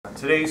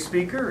Today's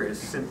speaker is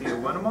Cynthia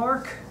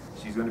Wennemark.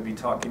 She's going to be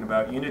talking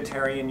about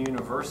Unitarian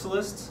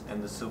Universalists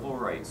and the Civil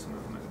Rights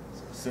Movement.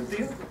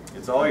 Cynthia,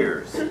 it's all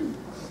yours.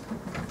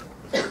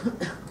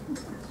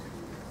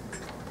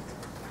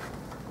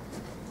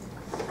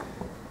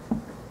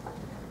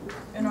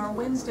 In our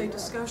Wednesday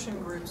discussion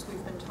groups,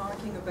 we've been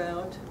talking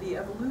about the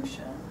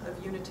evolution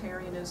of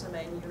Unitarianism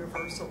and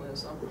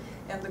Universalism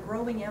and the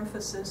growing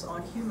emphasis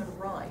on human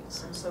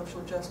rights and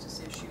social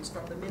justice issues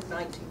from the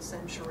mid-19th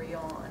century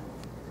on.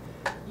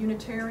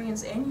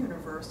 Unitarians and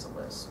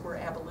Universalists were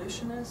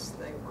abolitionists,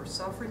 they were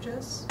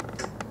suffragists,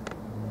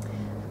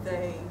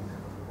 they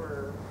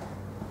were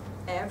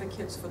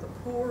advocates for the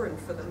poor and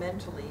for the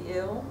mentally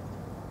ill.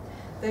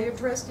 They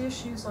addressed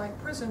issues like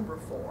prison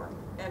reform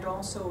and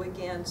also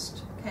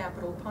against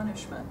capital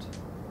punishment.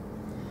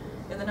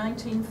 In the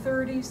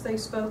 1930s, they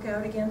spoke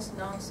out against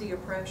Nazi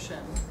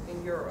oppression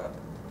in Europe.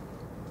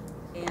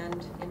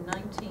 And in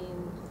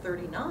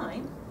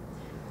 1939,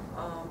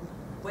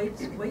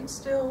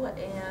 Waitstill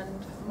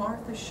and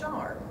Martha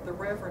Sharp, the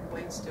Reverend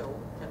Waitstill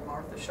and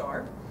Martha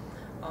Sharp,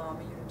 a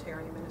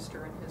Unitarian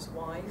minister and his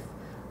wife,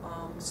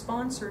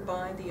 sponsored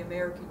by the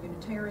American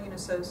Unitarian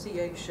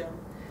Association,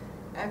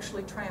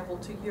 actually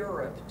traveled to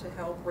Europe to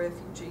help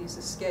refugees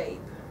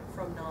escape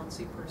from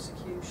Nazi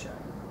persecution.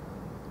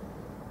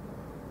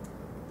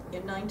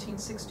 In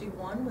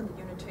 1961, when the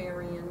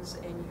Unitarians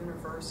and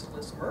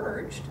Universalists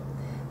merged,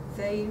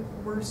 they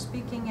were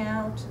speaking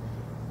out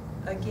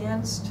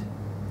against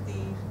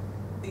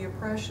the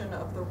oppression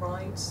of the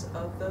rights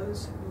of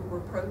those who were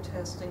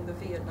protesting the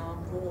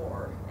Vietnam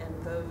War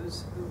and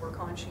those who were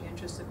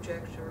conscientious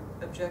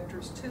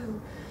objectors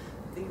to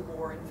the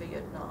war in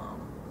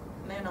Vietnam,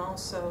 and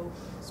also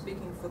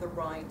speaking for the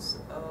rights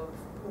of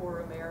poor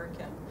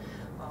American,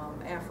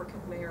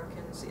 African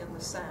Americans in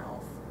the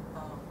South,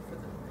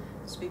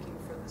 speaking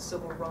for the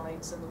civil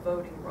rights and the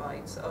voting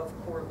rights of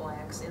poor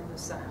blacks in the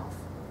South.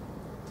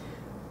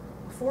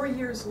 4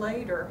 years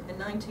later, in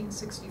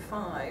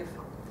 1965,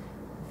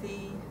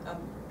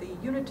 the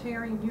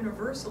Unitarian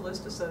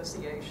Universalist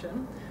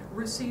Association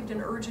received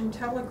an urgent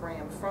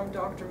telegram from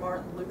Dr.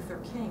 Martin Luther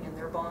King in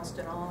their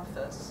Boston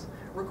office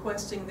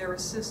requesting their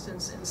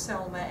assistance in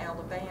Selma,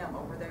 Alabama,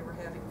 where they were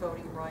having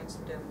voting rights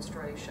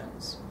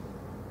demonstrations.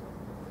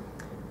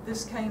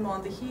 This came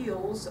on the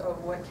heels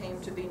of what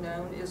came to be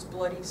known as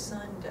Bloody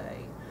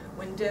Sunday,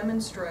 when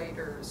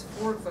demonstrators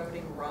for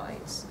voting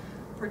rights,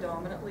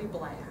 predominantly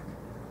black,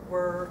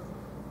 were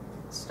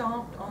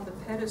stopped on the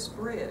Pettus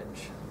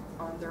Bridge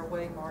on their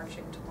way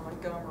marching to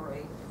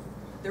Montgomery.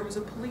 There was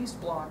a police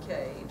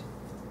blockade,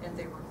 and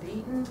they were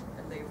beaten,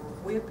 and they were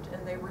whipped,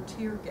 and they were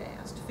tear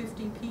gassed.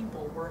 50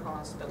 people were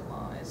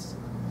hospitalized.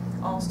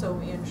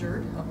 Also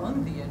injured,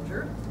 among the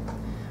injured,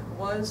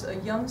 was a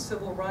young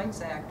civil rights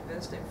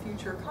activist and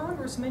future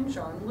Congressman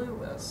John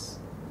Lewis.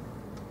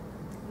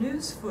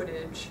 News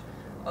footage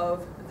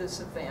of this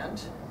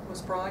event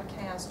was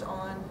broadcast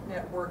on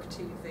network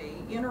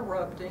TV,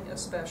 interrupting a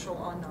special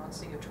on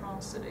Nazi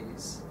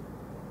atrocities.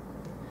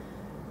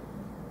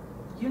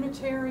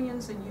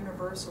 Unitarians and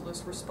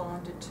Universalists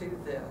responded to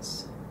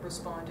this,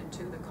 responded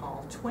to the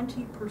call.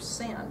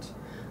 20%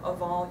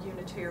 of all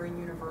Unitarian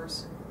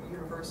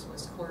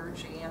Universalist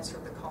clergy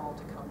answered the call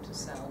to come to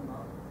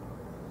Selma.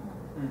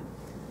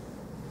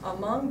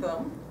 Among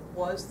them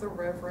was the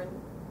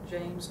Reverend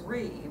James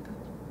Reeb,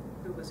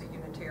 who was a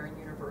Unitarian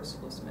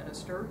Universalist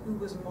minister, who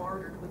was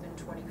martyred within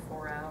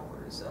 24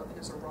 hours of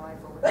his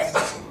arrival in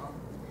Selma.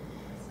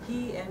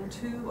 He and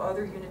two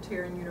other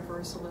Unitarian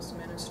Universalist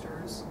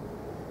ministers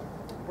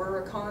were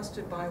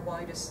accosted by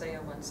white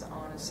assailants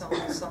on a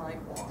Selma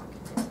sidewalk,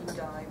 and he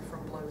died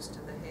from blows to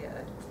the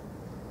head.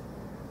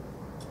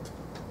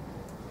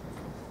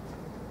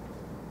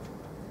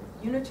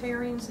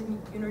 Unitarians and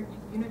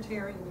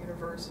Unitarian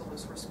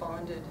Universalists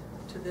responded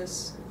to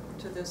this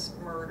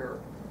murder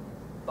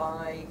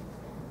by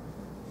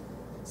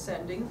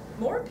sending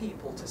more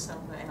people to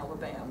Selma,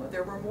 Alabama.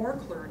 There were more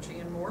clergy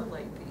and more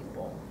lay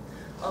people.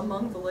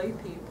 Among the lay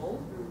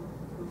people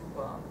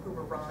who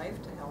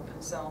arrived to help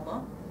in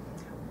Selma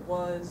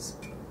was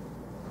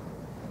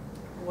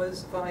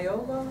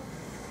Viola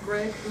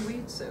Gregg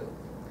Uizu,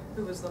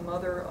 who was the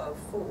mother of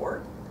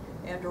 4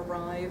 and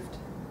arrived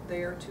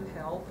there to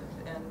help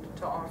and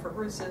to offer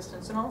her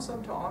assistance and also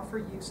to offer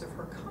use of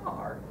her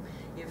car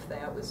if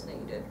that was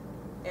needed.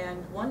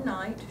 And one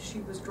night she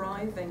was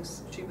driving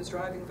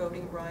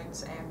voting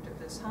rights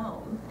activists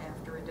home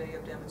after a day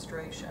of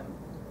demonstration,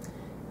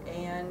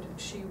 and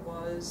she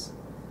was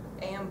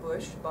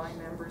ambushed by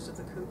members of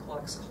the Ku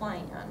Klux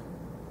Klan.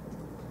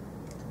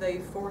 They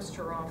forced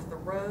her off the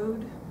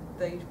road.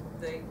 They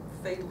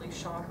fatally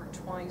shot her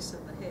twice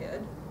in the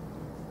head.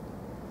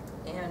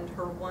 And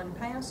her one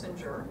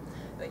passenger,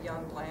 a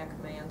young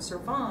black man,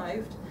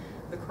 survived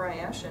the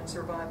crash and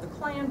survived the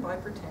Klan by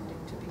pretending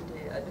to be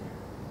dead.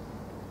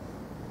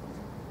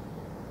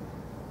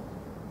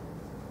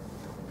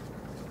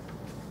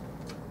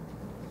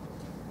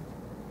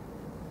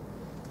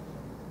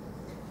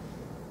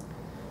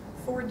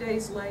 Four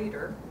days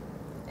later,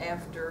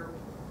 after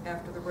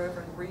the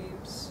Reverend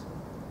Reeb's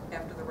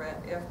after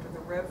the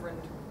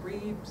Reverend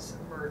Reeves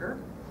murder,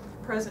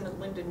 President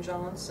Lyndon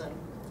Johnson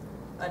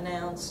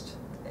announced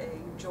a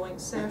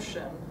joint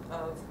session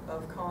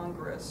of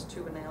Congress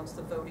to announce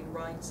the Voting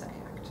Rights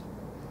Act.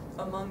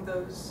 Among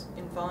those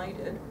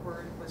invited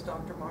was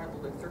Dr.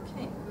 Martin Luther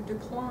King, who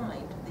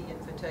declined the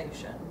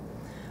invitation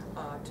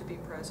to be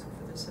present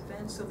for this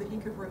event so that he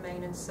could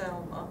remain in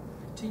Selma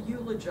to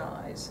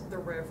eulogize the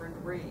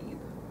Reverend Reeve.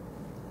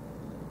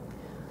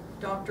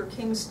 Dr.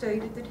 King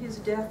stated that his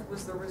death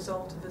was the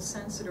result of a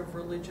sensitive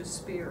religious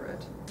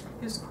spirit.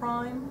 His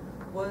crime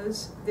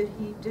was that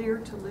he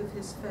dared to live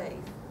his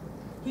faith.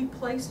 He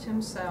placed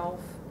himself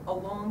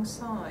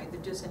alongside the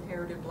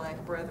disinherited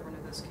black brethren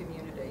of this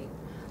community.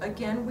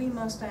 Again, we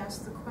must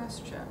ask the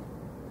question,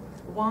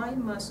 why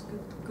must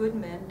good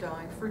men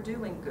die for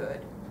doing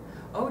good?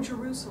 O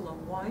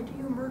Jerusalem, why do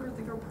you murder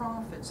your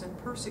prophets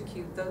and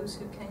persecute those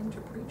who came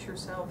to preach your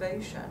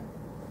salvation?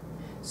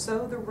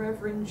 So the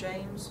Reverend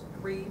James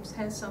Reeves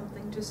has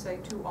something to say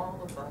to all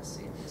of us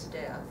in his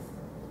death.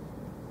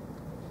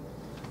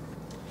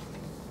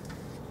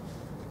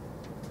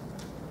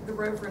 The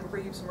Reverend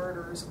Reeves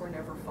murderers were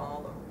never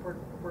found,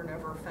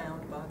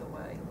 by the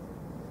way.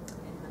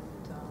 And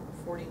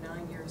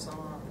 49 years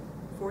on,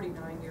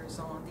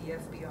 the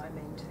FBI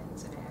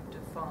maintains an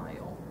active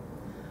file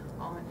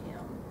on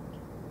him.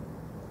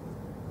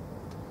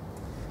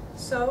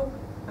 So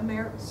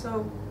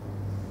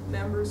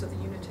members of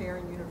the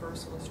Unitarian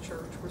Universalist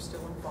Church were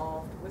still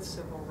involved with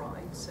civil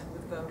rights and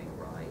with voting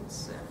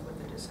rights and with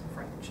the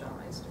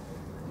disenfranchised.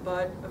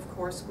 But, of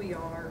course, we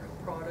are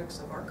products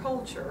of our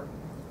culture,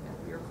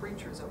 and we are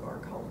creatures of our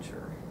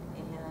culture.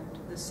 And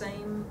the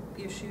same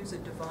issues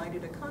that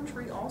divided a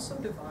country also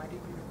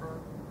divided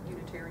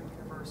Unitarian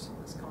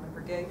Universalist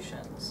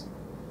congregations.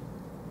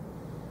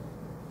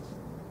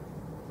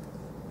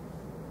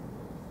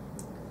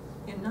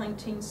 In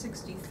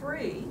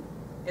 1963,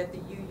 at the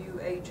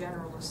UUA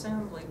General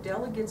Assembly,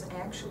 delegates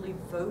actually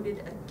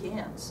voted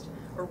against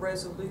a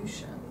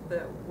resolution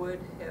that would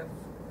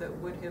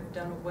have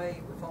done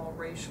away with all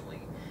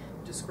racially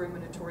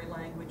discriminatory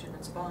language in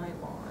its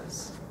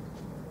bylaws.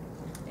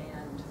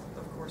 And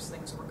of course,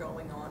 things were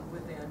going on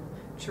within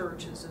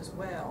churches as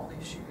well,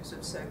 issues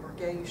of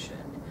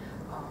segregation.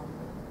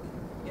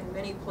 In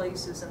many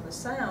places in the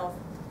South,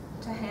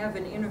 to have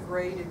an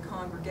integrated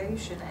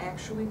congregation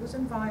actually was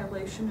in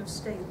violation of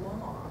state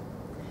law.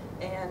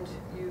 And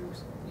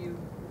you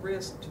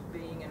risked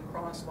being in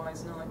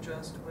crosswise not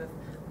just with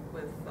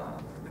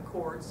the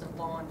courts and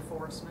law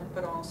enforcement,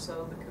 but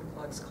also the Ku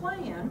Klux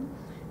Klan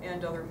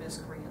and other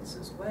miscreants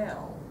as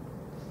well.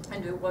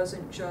 And it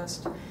wasn't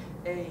just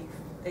a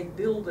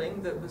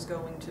building that was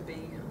going to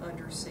be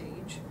under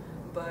siege,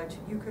 but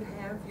you could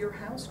have your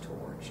house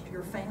torched,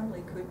 your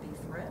family could be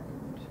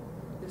threatened.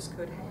 This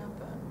could happen.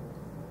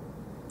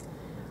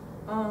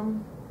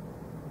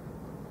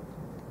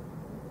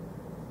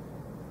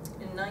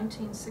 In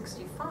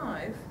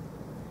 1965,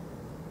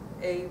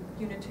 a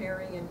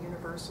Unitarian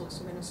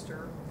Universalist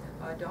minister,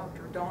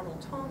 Dr. Donald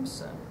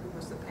Thompson, who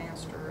was the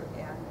pastor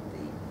at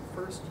the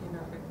first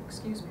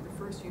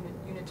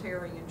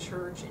Unitarian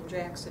Church in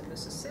Jackson,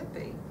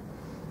 Mississippi,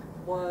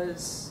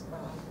 was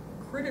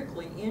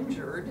critically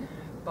injured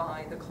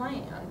by the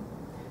Klan,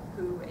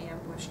 who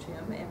ambushed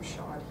him and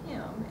shot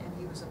him, and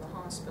he was in the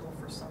hospital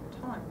for some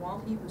time. While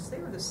he was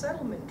there, the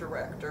settlement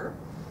director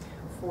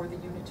for the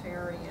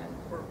Unitarian,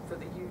 or for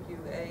the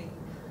UUA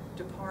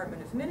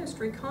Department of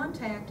Ministry,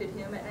 contacted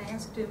him and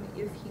asked him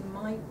if he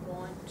might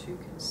want to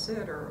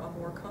consider a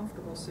more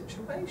comfortable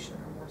situation,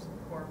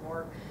 or a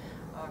more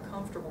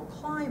comfortable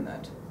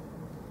climate.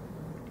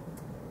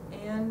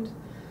 And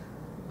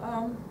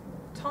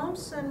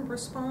Thompson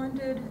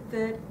responded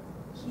that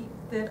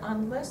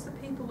unless the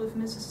people of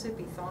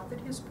Mississippi thought that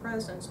his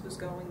presence was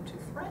going to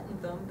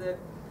threaten them, that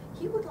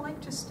he would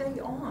like to stay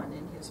on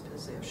in his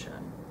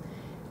position.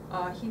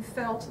 He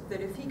felt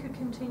that if he could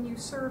continue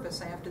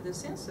service after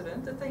this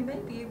incident, that they may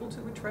be able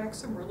to attract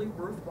some really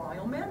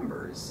worthwhile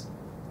members.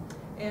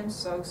 And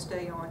so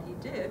stay on he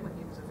did when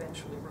he was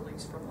eventually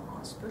released from the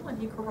hospital,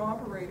 and he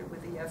corroborated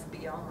with the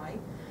FBI.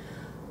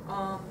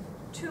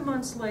 2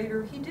 months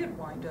later, he did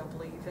wind up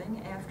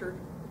leaving after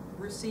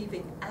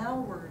receiving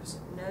hours'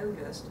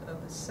 notice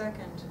of a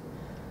second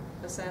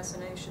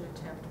assassination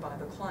attempt by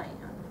the Klan.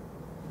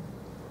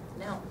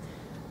 Now,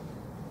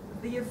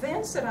 the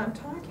events that I'm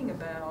talking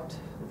about,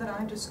 that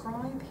I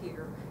describe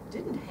here,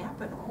 didn't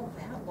happen all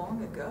that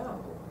long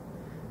ago.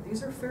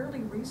 These are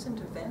fairly recent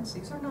events.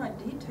 These are not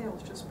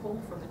details just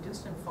pulled from the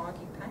distant,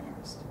 foggy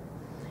past.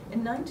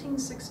 In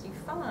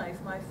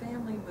 1965, my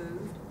family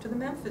moved to the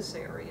Memphis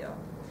area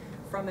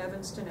from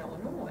Evanston,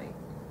 Illinois.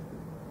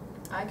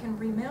 I can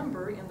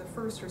remember in the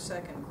first or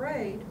second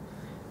grade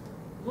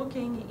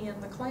looking in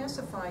the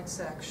classified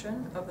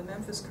section of the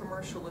Memphis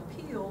Commercial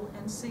Appeal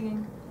and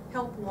seeing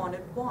help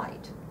wanted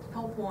white,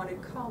 help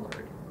wanted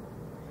colored,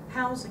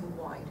 housing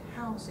white,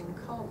 housing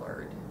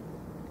colored.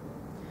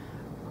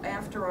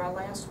 After our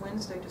last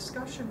Wednesday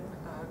discussion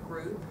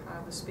group, I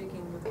was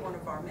speaking with one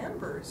of our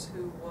members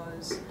who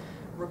was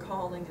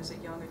recalling as a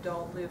young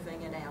adult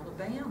living in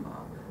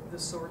Alabama the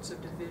sorts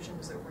of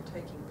divisions that were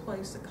taking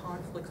place, the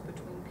conflicts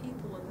between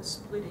people, and the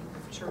splitting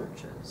of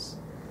churches.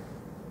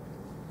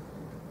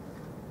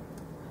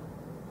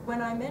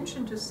 When I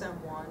mentioned to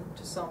someone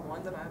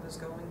that I was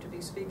going to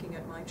be speaking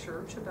at my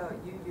church about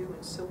UU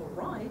and civil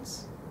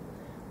rights,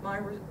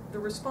 the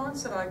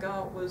response that I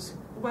got was,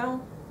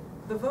 well,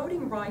 the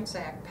Voting Rights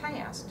Act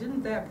passed.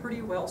 Didn't that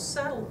pretty well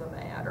settle the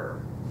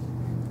matter?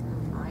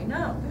 I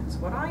know, that's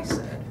what I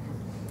said.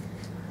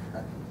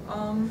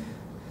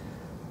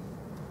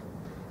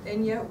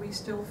 And yet we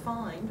still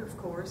find, of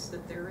course,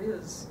 that there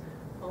is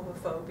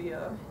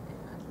homophobia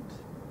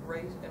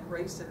and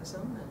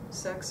racism and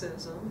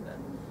sexism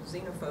and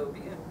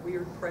xenophobia and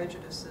weird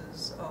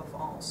prejudices of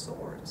all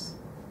sorts.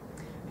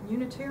 And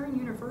Unitarian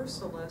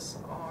Universalists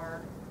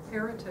are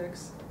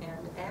heretics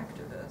and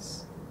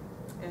activists.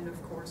 And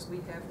of course we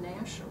have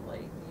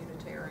nationally, the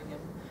Unitarian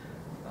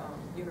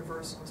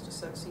Universalist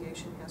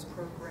Association has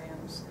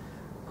programs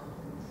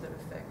that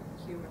affect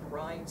human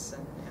rights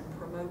and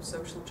promote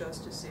social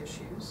justice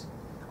issues.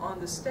 On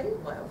the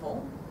state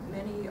level,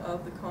 many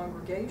of the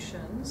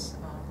congregations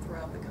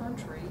throughout the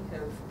country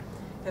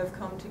have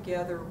come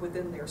together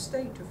within their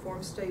state to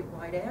form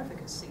statewide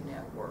advocacy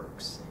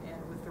networks.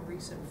 And with the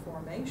recent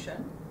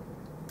formation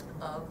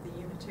of the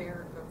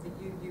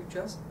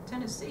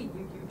Tennessee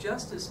UU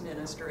Justice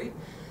Ministry,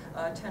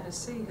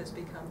 Tennessee has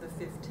become the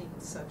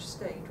 15th such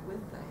state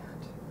with that.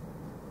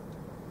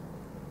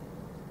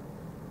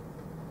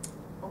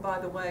 Oh, by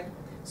the way,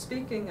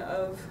 speaking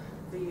of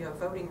the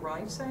Voting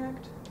Rights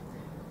Act,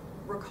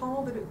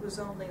 recall that it was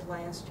only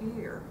last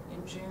year,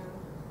 in June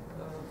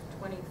of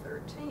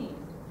 2013,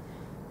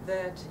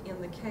 that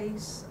in the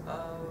case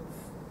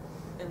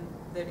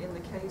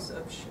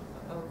of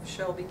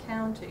Shelby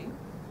County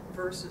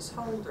versus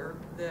Holder,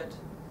 that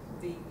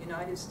the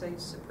United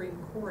States Supreme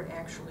Court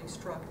actually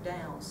struck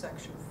down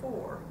Section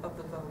 4 of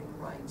the Voting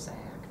Rights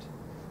Act.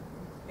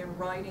 In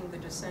writing the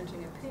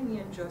dissenting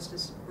opinion,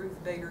 Justice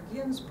Ruth Bader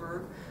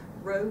Ginsburg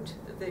wrote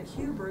that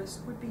hubris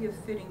would be a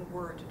fitting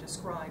word to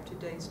describe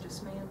today's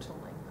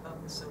dismantling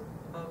of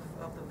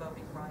the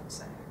Voting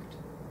Rights Act.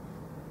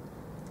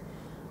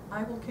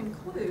 I will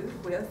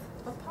conclude with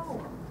a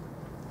poem.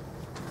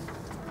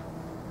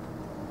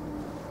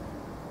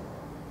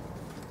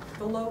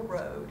 The Low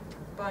Road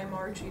by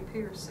Margie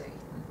Piercy.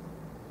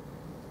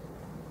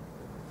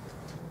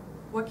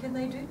 What can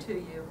they do to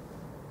you?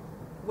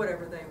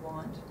 Whatever they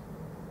want.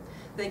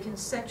 They can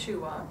set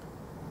you up.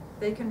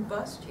 They can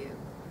bust you.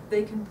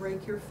 They can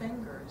break your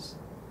fingers.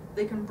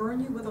 They can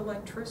burn you with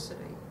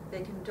electricity.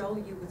 They can dull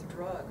you with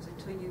drugs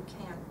until you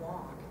can't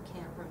walk,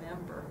 can't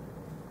remember.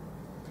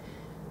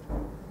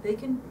 They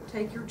can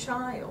take your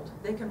child.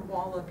 They can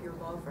wall up your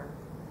lover.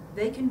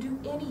 They can do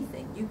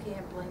anything you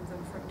can't blame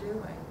them from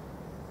doing.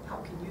 How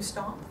can you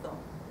stop them?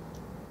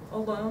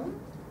 Alone,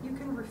 you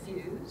can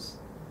refuse.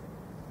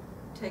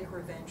 Take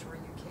revenge where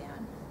you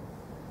can.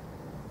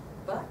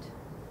 But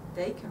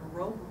they can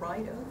roll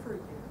right over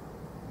you.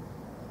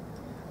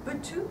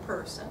 But two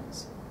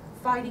persons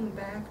fighting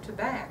back to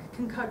back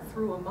can cut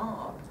through a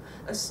mob.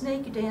 A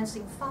snake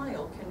dancing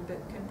file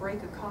can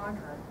break a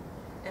quadrant.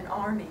 An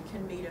army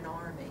can meet an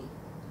army.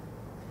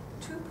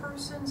 Two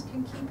persons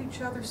can keep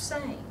each other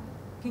sane,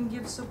 can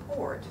give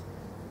support,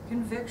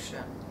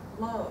 conviction,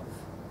 love,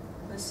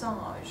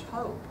 massage,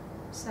 hope,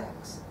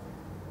 sex.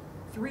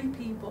 Three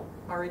people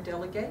are a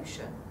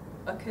delegation,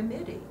 a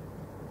committee,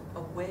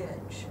 a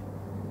wedge.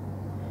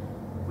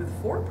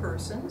 With four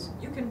persons,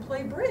 you can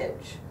play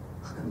bridge.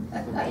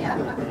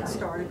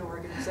 Start an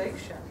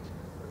organization.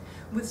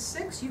 With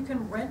six, you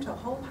can rent a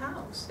whole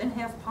house and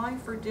have pie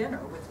for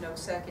dinner with no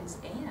seconds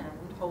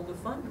and hold a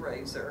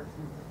fundraiser.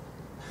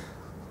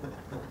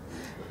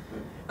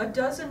 A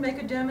dozen make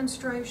a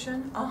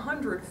demonstration,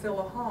 100 fill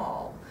a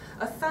hall,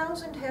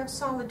 1,000 have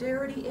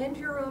solidarity and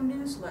your own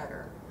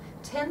newsletter,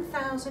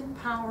 10,000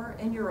 power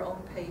in your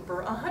own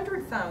paper,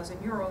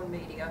 100,000 your own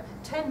media,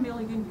 10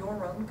 million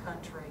your own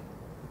country.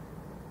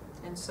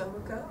 And so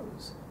it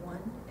goes,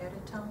 one at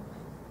a time.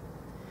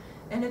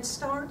 And it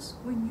starts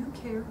when you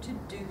care to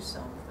do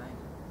something.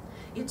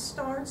 It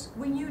starts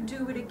when you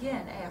do it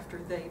again after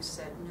they've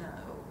said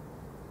no.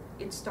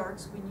 It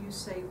starts when you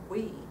say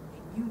we,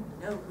 and you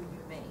know who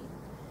you mean.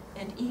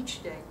 And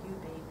each day you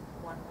mean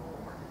one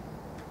more.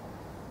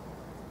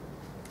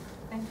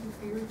 Thank you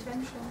for your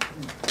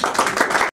attention.